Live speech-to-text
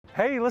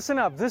Hey, listen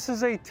up. This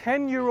is a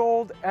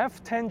 10-year-old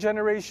F10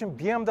 generation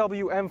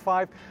BMW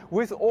M5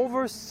 with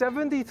over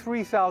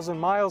 73,000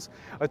 miles,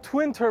 a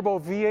twin-turbo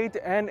V8,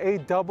 and a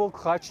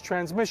double-clutch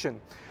transmission.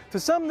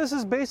 To some, this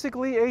is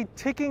basically a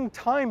ticking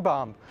time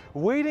bomb,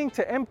 waiting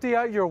to empty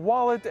out your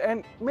wallet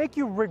and make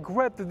you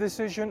regret the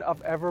decision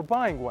of ever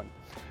buying one.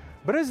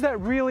 But is that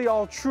really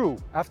all true?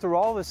 After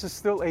all, this is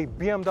still a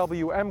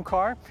BMW M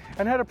car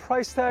and had a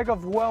price tag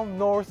of well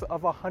north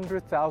of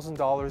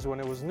 $100,000 when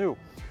it was new.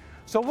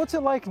 So what's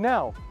it like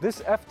now,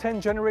 this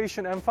F10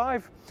 generation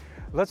M5?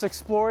 Let's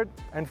explore it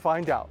and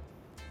find out.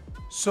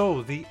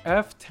 So the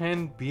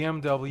F10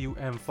 BMW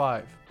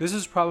M5. This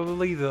is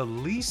probably the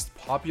least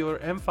popular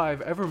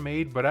M5 ever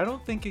made, but I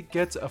don't think it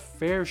gets a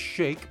fair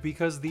shake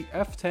because the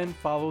F10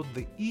 followed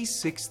the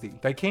E60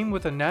 that came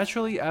with a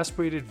naturally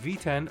aspirated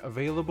V10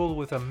 available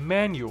with a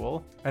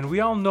manual, and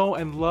we all know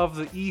and love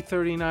the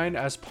E39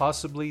 as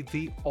possibly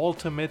the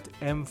ultimate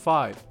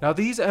M5. Now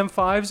these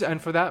M5s,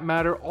 and for that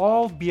matter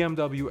all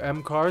BMW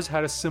M cars,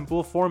 had a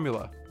simple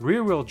formula: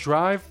 rear-wheel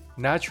drive,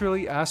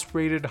 naturally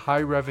aspirated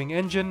high revving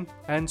engine,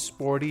 and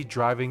sporty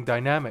driving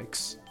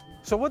dynamics.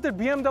 So what did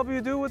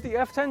BMW do with the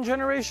F10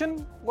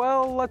 generation?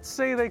 Well, let's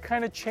say they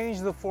kind of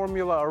changed the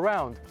formula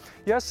around.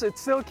 Yes, it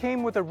still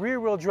came with a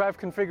rear-wheel drive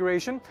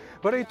configuration,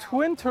 but a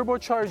twin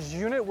turbocharged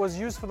unit was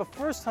used for the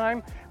first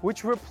time,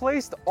 which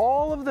replaced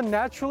all of the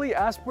naturally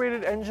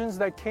aspirated engines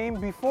that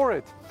came before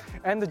it.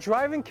 And the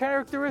driving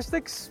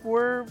characteristics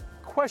were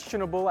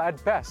questionable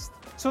at best.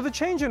 So the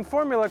change in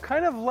formula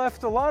kind of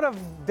left a lot of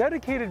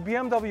dedicated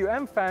BMW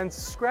M fans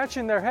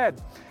scratching their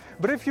head.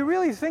 But if you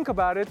really think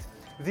about it,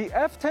 the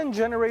F10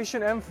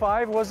 generation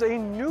M5 was a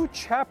new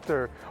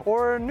chapter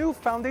or a new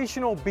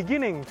foundational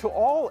beginning to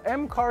all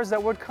M cars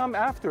that would come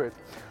after it.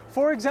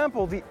 For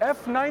example, the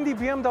F90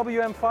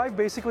 BMW M5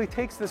 basically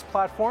takes this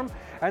platform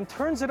and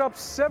turns it up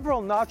several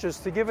notches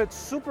to give it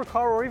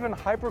supercar or even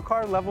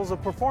hypercar levels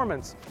of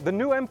performance. The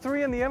new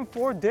M3 and the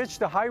M4 ditched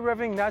the high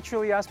revving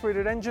naturally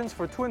aspirated engines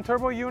for twin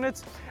turbo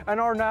units and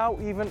are now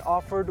even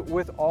offered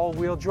with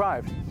all-wheel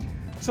drive.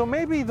 So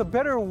maybe the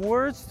better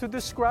words to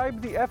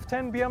describe the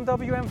F10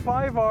 BMW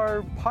M5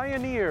 are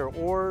pioneer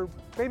or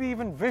maybe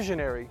even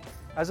visionary,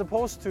 as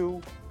opposed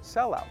to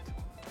sellout.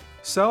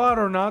 Sellout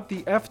or not,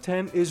 the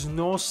F10 is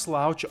no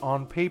slouch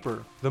on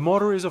paper. The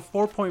motor is a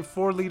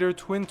 4.4-liter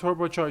twin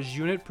turbocharged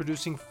unit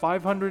producing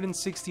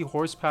 560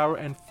 horsepower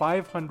and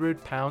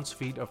 500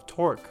 pounds-feet of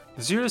torque.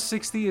 The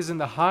 0-60 is in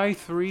the high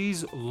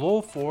 3s,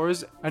 low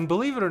 4s, and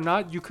believe it or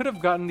not, you could have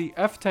gotten the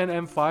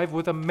F10 M5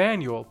 with a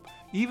manual,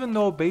 even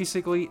though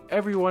basically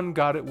everyone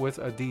got it with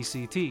a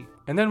DCT.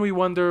 And then we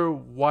wonder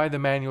why the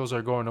manuals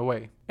are going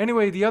away.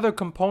 Anyway, the other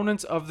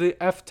components of the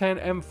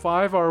F10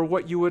 M5 are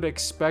what you would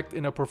expect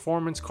in a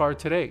performance car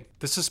today.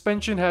 The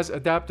suspension has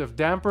adaptive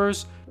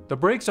dampers, the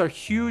brakes are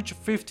huge,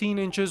 15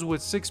 inches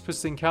with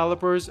 6-piston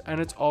calipers,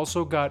 and it's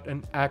also got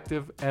an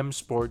active M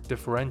Sport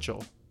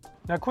differential.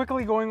 Now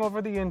quickly going over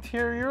the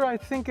interior, I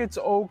think it's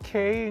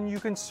okay, and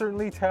you can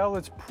certainly tell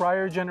it's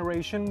prior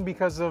generation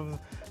because of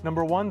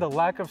number one, the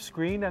lack of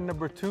screen, and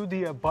number two,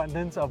 the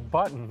abundance of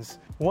buttons.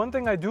 One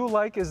thing I do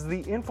like is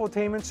the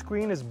infotainment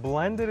screen is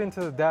blended into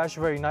the dash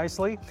very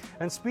nicely.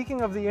 And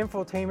speaking of the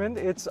infotainment,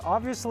 it's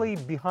obviously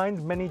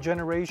behind many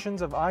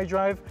generations of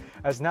iDrive,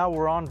 as now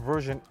we're on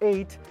version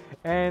 8,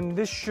 and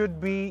this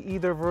should be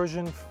either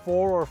version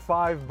 4 or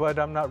 5, but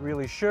I'm not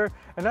really sure.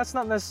 And that's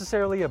not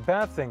necessarily a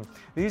bad thing.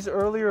 These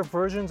earlier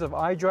versions of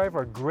iDrive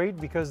are great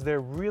because they're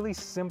really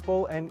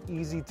simple and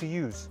easy to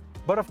use.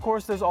 But of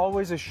course, there's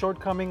always a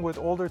shortcoming with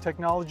older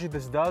technology.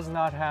 This does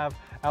not have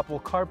Apple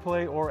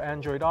CarPlay or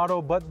Android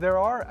Auto, but there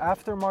are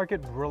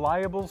aftermarket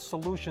reliable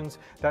solutions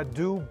that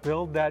do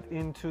build that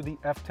into the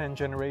F10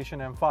 generation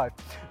M5.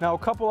 Now, a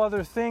couple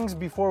other things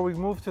before we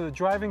move to the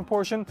driving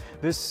portion.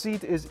 This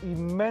seat is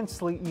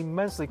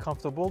immensely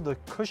comfortable. The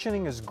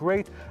cushioning is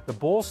great, the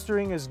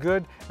bolstering is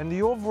good, and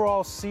the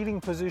overall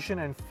seating position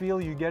and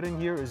feel you get in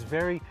here is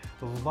very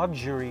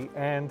luxury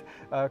and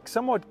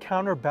somewhat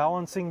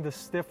counterbalancing the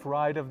stiff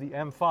ride of the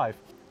M5.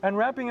 And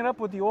wrapping it up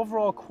with the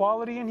overall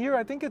quality in here,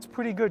 I think it's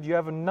pretty good. You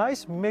have a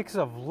nice mix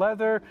of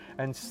leather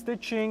and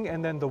stitching,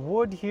 and then the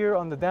wood here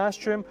on the dash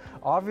trim.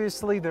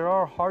 Obviously, there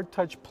are hard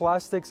touch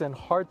plastics and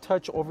hard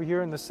touch over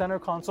here in the center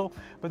console,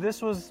 but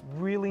this was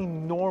really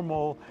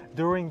normal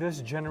during this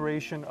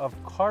generation of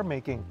car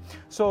making.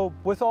 So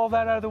with all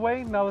that out of the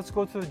way, now let's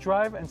go to the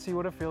drive and see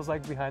what it feels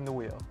like behind the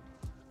wheel.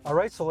 All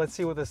right, so let's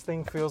see what this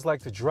thing feels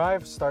like to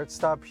drive. Start,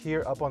 stop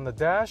here up on the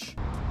dash.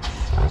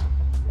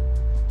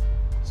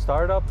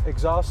 Startup,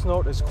 exhaust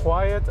note is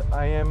quiet.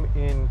 I am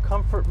in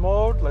comfort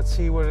mode. Let's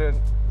see what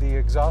the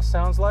exhaust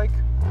sounds like.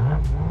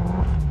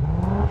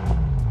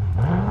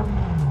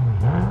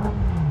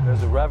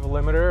 There's a rev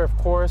limiter, of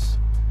course.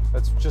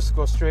 Let's just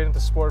go straight into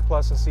Sport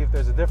Plus and see if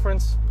there's a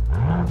difference.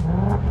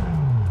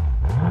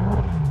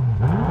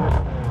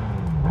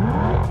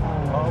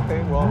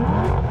 Okay, well,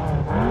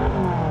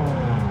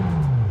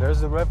 there's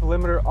the rev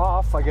limiter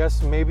off. I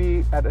guess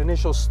maybe at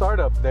initial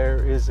startup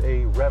there is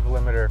a rev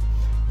limiter,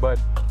 but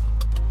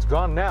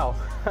gone now.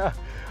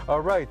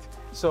 All right,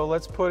 So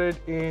let's put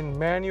it in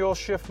manual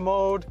shift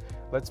mode.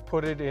 Let's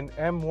put it in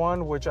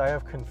M1, which I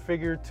have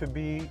configured to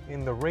be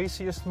in the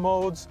raciest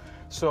modes.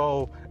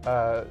 So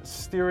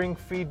steering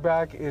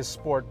feedback is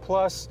Sport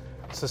Plus,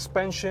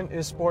 suspension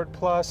is Sport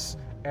Plus,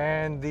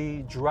 and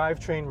the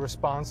drivetrain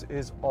response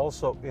is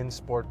also in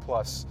Sport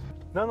Plus.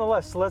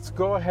 Nonetheless, let's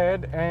go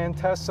ahead and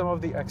test some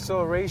of the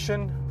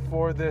acceleration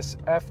for this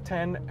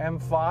F10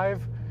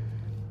 M5.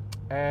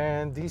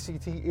 And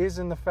DCT is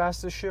in the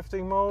fastest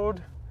shifting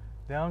mode.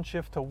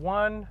 Downshift to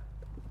 1.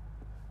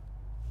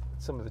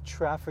 Some of the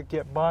traffic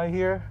get by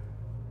here.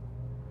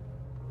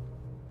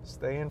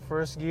 Stay in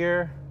first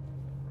gear.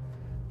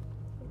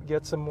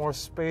 Get some more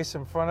space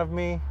in front of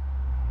me.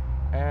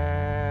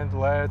 And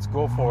let's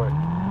go for it.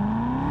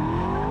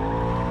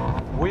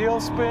 Wheel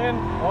spin.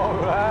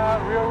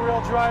 Oh,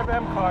 rear-wheel drive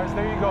M cars.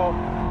 There you go.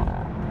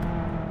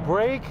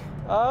 Brake.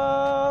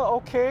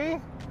 Okay.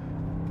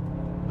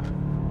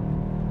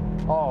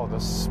 Oh, the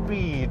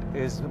speed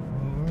is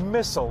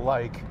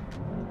missile-like.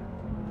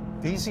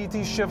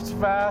 DCT shifts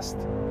fast.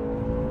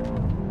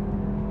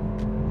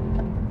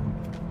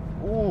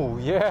 Ooh,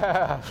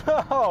 yeah.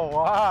 Oh,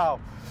 wow.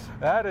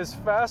 That is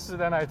faster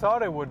than I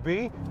thought it would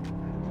be.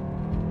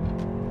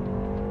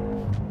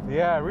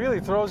 Yeah, it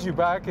really throws you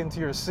back into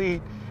your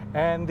seat.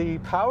 And the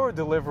power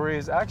delivery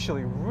is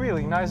actually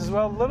really nice as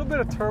well. A little bit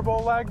of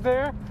turbo lag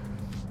there.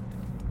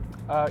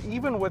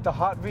 Even with the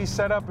hot V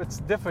setup, it's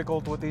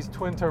difficult with these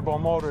twin turbo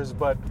motors,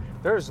 but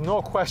there's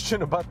no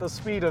question about the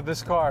speed of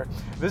this car.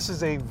 This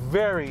is a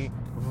very,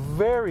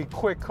 very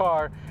quick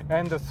car,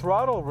 and the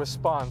throttle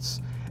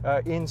response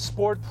in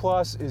Sport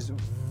Plus is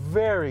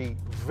very,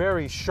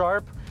 very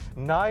sharp,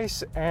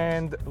 nice,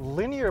 and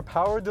linear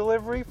power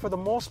delivery for the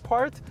most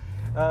part.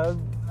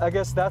 I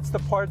guess that's the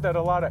part that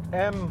a lot of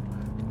M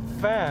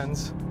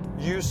fans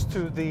used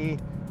to the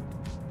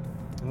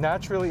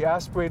naturally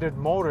aspirated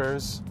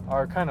motors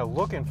are kind of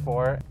looking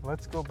for.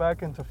 Let's go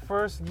back into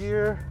first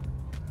gear,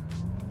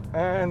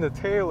 and the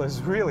tail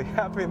is really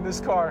happy in this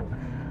car.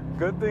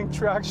 Good thing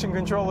traction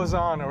control is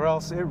on, or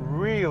else it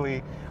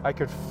really, I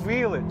could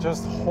feel it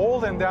just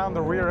holding down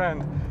the rear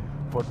end.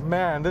 But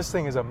man, this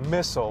thing is a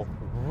missile,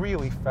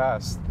 really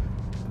fast.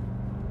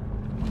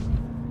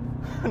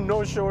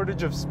 No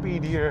shortage of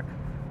speed here,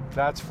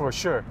 that's for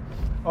sure.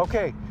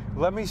 Okay,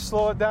 let me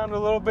slow it down a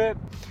little bit,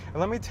 and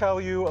let me tell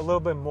you a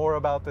little bit more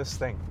about this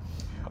thing.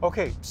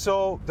 Okay,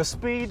 so the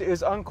speed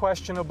is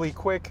unquestionably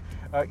quick.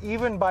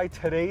 Even by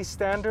today's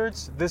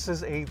standards, this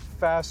is a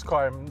fast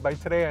car. By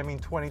today, I mean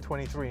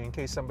 2023, in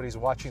case somebody's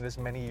watching this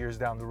many years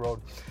down the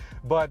road.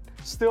 But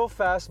still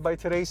fast by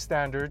today's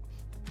standard.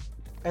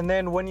 And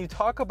then when you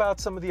talk about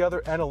some of the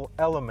other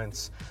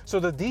elements, so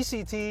the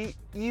DCT,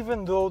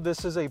 even though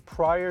this is a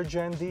prior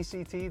gen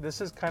DCT, this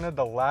is kind of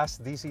the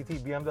last DCT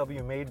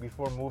BMW made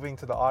before moving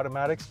to the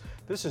automatics.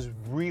 This is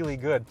really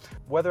good.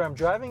 Whether I'm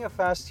driving it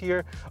fast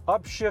here,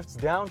 upshifts,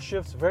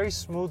 downshifts, very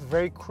smooth,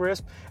 very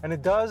crisp, and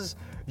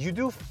you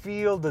do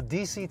feel the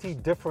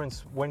DCT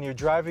difference when you're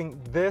driving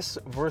this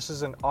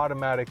versus an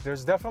automatic.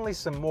 There's definitely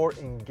some more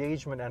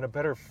engagement and a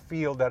better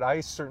feel that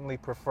I certainly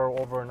prefer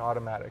over an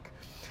automatic.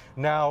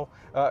 Now,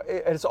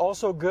 it's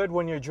also good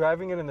when you're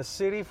driving it in the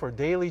city for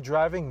daily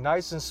driving,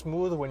 nice and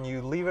smooth. When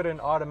you leave it in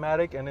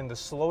automatic and in the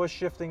slowest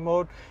shifting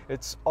mode,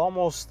 it's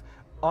almost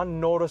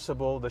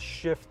unnoticeable, the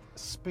shift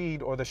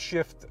speed or the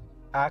shift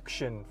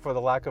action, for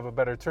the lack of a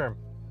better term.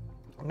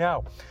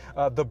 Now,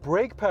 the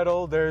brake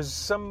pedal, there's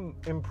some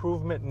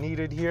improvement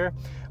needed here.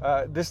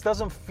 This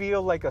doesn't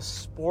feel like a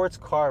sports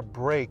car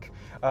brake.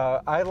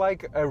 I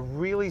like a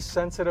really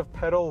sensitive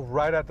pedal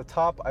right at the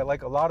top. I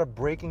like a lot of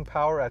braking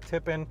power at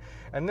tip-in,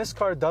 and this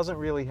car doesn't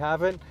really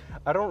have it.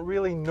 I don't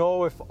really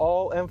know if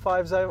all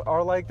M5s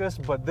are like this,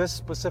 but this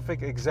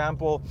specific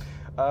example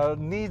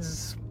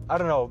needs, I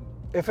don't know,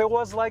 if it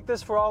was like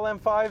this for all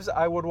M5s,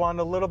 I would want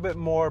a little bit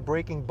more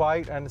braking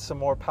bite and some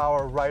more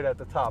power right at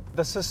the top.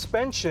 The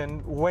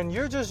suspension, when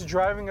you're just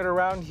driving it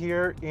around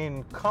here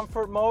in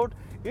comfort mode,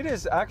 it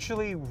is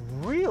actually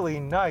really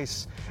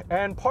nice.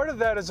 And part of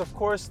that is, of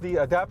course, the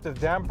adaptive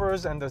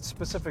dampers and the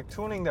specific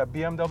tuning that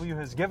BMW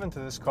has given to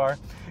this car.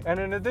 And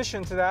in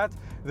addition to that,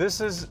 this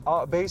is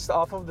based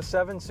off of the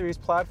 7 Series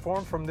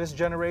platform from this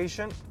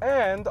generation.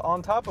 And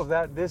on top of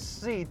that, this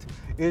seat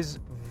is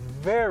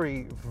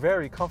very,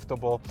 very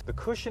comfortable. The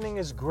cushioning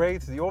is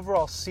great. The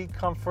overall seat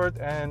comfort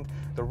and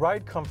the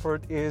ride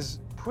comfort is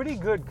pretty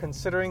good,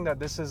 considering that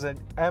this is an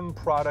M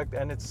product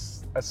and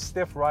it's a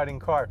stiff riding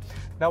car.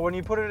 Now, when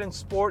you put it in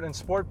Sport and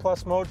Sport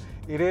Plus mode,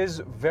 it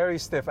is very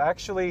stiff.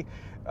 Actually,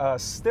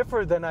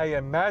 stiffer than I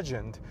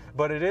imagined,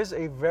 but it is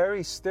a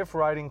very stiff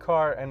riding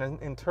car, and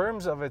in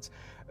terms of its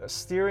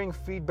steering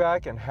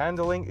feedback and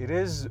handling, it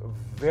is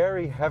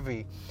very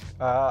heavy.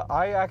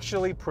 I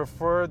actually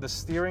prefer the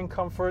steering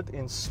comfort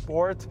in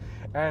Sport,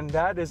 and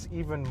that is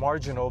even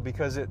marginal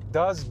because it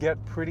does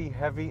get pretty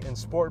heavy in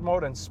Sport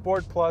mode, and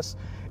Sport Plus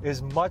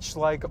is much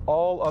like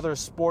all other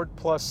Sport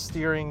Plus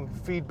steering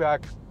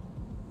feedback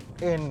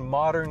in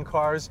modern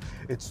cars.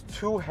 It's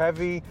too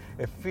heavy,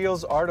 it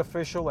feels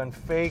artificial and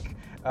fake,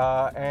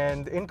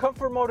 and in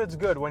comfort mode it's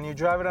good. When you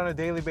drive it on a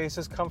daily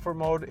basis, comfort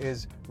mode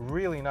is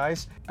really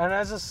nice. And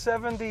as a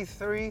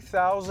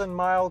 73,000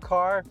 mile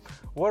car,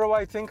 what do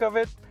I think of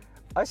it?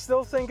 I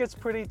still think it's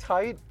pretty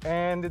tight,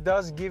 and it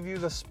does give you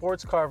the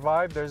sports car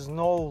vibe. There's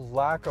no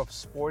lack of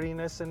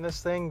sportiness in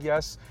this thing.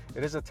 Yes,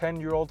 it is a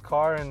 10-year-old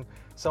car, and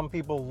some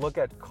people look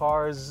at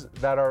cars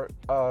that are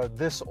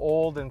this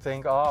old and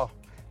think, oh,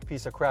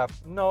 piece of crap.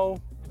 No,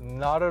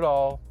 not at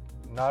all.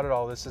 Not at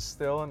all. This is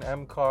still an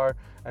M car,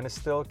 and it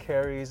still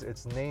carries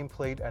its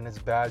nameplate and its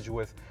badge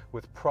with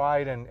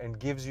pride and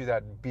gives you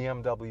that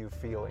BMW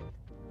feeling.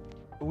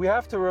 We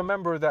have to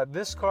remember that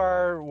this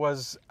car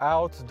was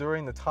out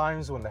during the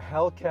times when the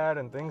Hellcat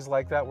and things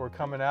like that were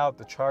coming out,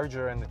 the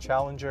Charger and the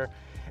Challenger.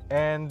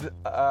 And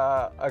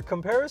a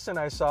comparison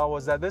I saw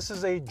was that this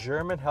is a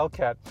German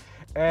Hellcat.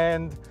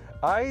 And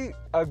I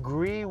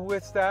agree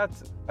with that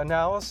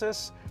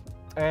analysis.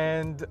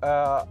 And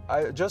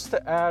just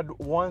to add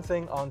one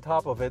thing on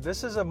top of it,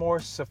 this is a more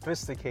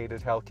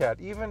sophisticated Hellcat.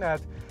 Even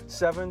at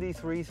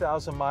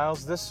 73,000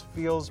 miles, this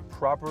feels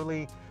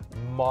properly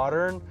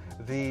modern.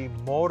 The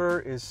motor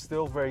is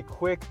still very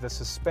quick. The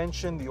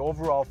suspension, the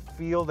overall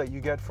feel that you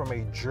get from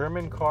a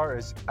German car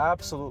is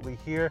absolutely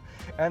here.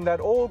 And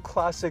that old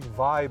classic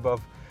vibe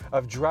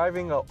of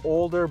driving an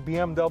older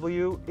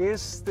BMW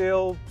is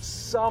still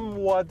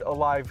somewhat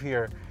alive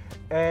here.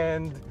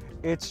 And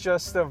it's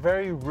just a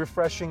very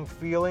refreshing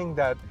feeling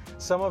that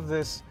some of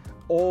this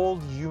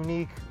old,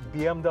 unique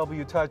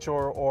BMW touch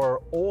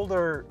or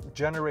older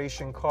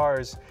generation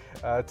cars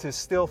to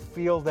still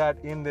feel that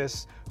in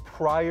this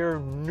prior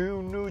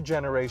new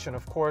generation,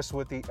 of course,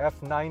 with the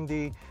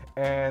F90,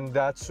 and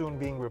that soon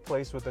being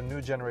replaced with the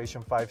new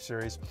generation 5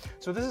 Series.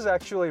 So this is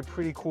actually a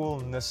pretty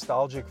cool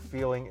nostalgic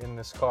feeling in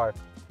this car.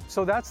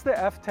 So that's the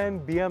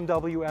F10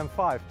 BMW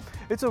M5.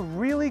 It's a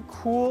really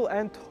cool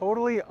and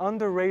totally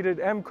underrated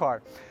M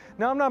car.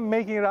 Now, I'm not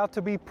making it out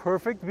to be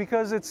perfect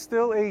because it's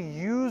still a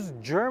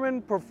used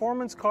German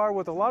performance car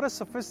with a lot of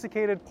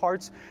sophisticated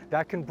parts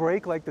that can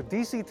brake, like the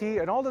DCT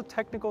and all the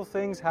technical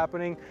things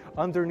happening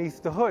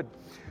underneath the hood.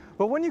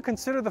 But when you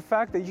consider the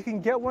fact that you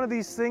can get one of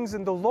these things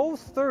in the low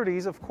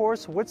 30s, of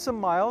course, with some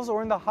miles,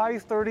 or in the high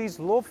 30s,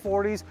 low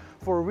 40s,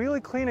 for a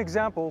really clean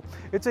example,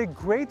 it's a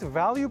great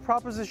value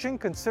proposition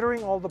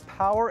considering all the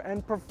power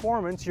and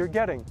performance you're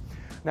getting.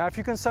 Now, if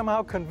you can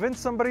somehow convince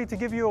somebody to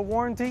give you a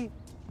warranty,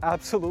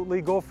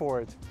 absolutely go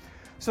for it.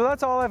 So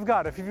that's all I've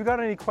got. If you've got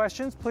any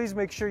questions, please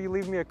make sure you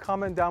leave me a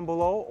comment down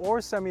below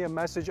or send me a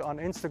message on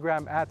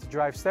Instagram at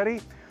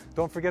DriveSteady.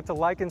 Don't forget to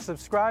like and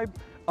subscribe.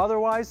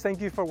 Otherwise, thank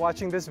you for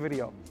watching this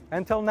video.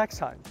 Until next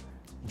time,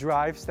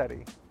 drive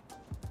steady.